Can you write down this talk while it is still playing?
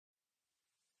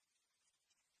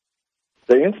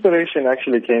The inspiration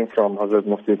actually came from Hazrat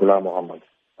Mufti Ghulam Muhammad.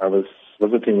 I was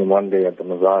visiting him one day at the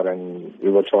Mazar and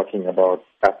we were talking about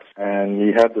apps. And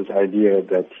he had this idea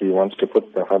that he wants to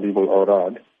put the Habibul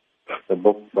Awrad, the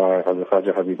book by Hazrat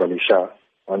Khaja Habib Ali Shah,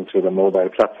 onto the mobile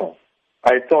platform.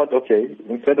 I thought, okay,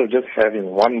 instead of just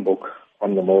having one book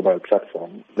on the mobile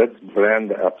platform, let's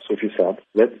brand the app Sufi Sab.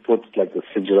 Let's put like the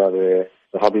Sijra there,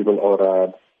 the Habibul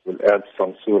Awrad, we'll add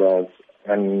some surahs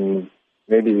and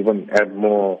maybe even add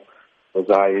more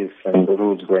Rozais and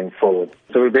Duruds going forward.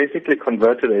 So we basically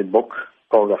converted a book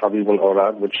called the Habibul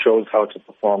Awrad, which shows how to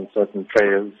perform certain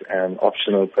prayers and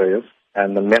optional prayers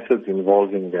and the methods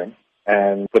involving them,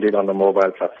 and put it on the mobile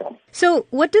platform. So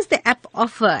what does the app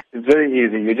offer? It's very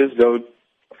easy. You just go,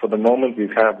 for the moment we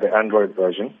have the Android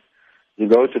version. You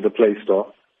go to the Play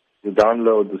Store, you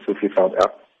download the Sufi Sab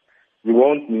app. You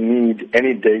won't need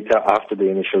any data after the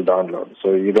initial download,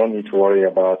 so you don't need to worry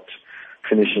about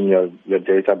finishing your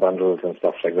data bundles and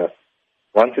stuff like that.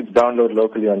 Once it's downloaded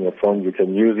locally on your phone, you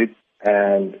can use it,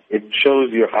 and it shows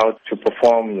you how to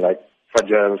perform, like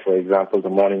Fajr, for example, the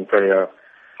morning prayer,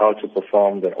 how to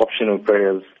perform the optional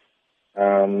prayers.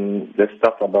 There's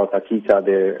stuff about Akita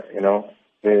there,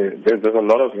 There's a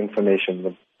lot of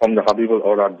information from the Habibul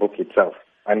Awrad book itself.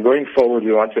 And going forward,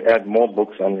 we want to add more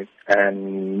books on it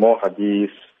and more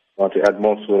hadiths, want to add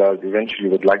more surahs. Eventually,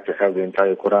 we'd like to have the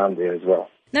entire Quran there as well.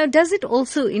 Now, does it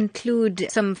also include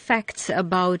some facts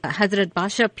about Hazrat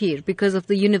Badsha Peer because of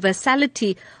the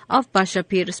universality of Badsha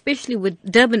Peer, especially with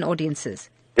Durban audiences?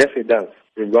 Yes, it does.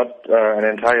 We've got an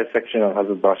entire section of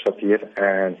Hazrat Badsha Peer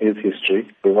and his history.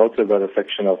 We've also got a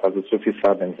section of Hazrat Sufi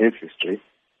Sab and his history.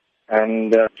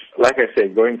 And like I say,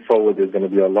 going forward, there's going to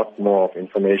be a lot more of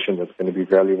information that's going to be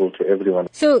valuable to everyone.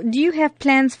 So do you have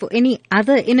plans for any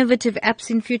other innovative apps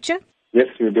in future? Yes,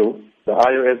 we do. The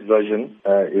iOS version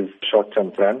is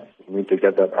short-term plan. We need to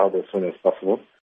get that out as soon as possible.